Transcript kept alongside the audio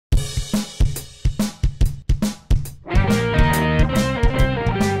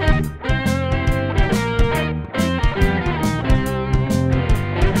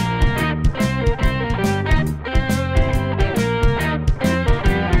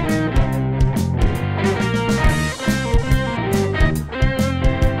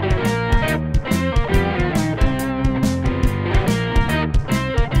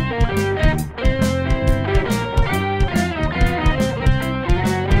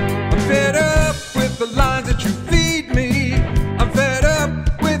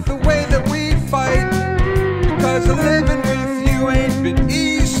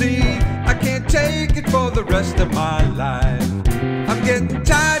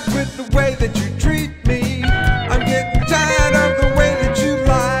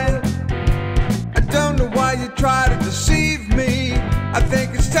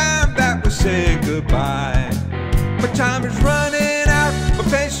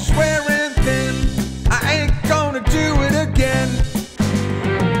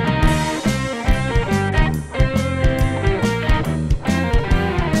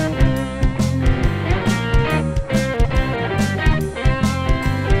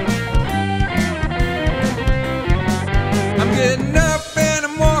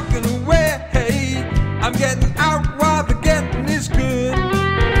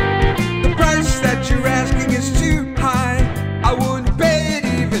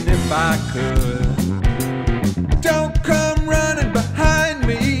if I could. Don't come running behind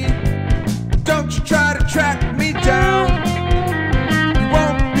me. Don't you try to track me down. You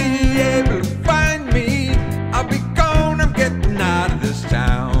won't be able to find me. I'll be gone, I'm getting out of this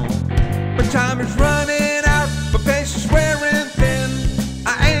town. My time is running out, my pace is wearing thin.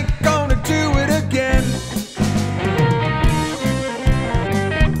 I ain't gonna do it again.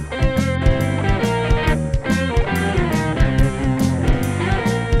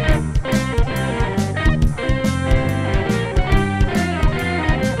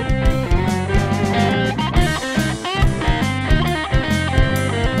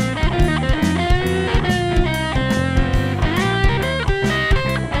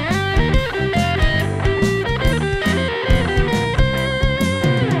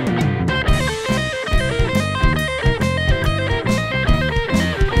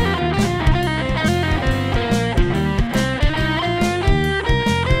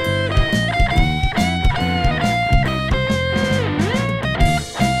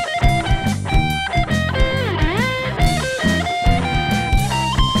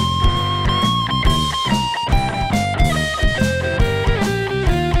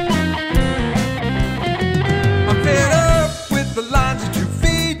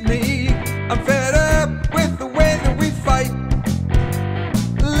 I'm fed up with the way that we fight.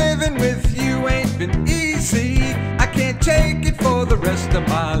 Living with you ain't been easy. I can't take it for the rest of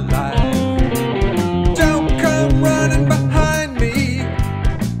my life. Don't come running behind me,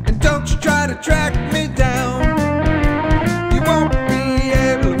 and don't you try to track me down. You won't be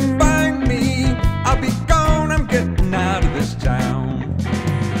able to find me. I'll be gone, I'm getting out of this town.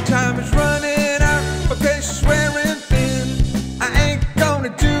 Time is running out, my pace is wearing thin. I ain't gonna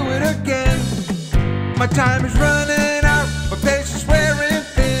do it again. My time is running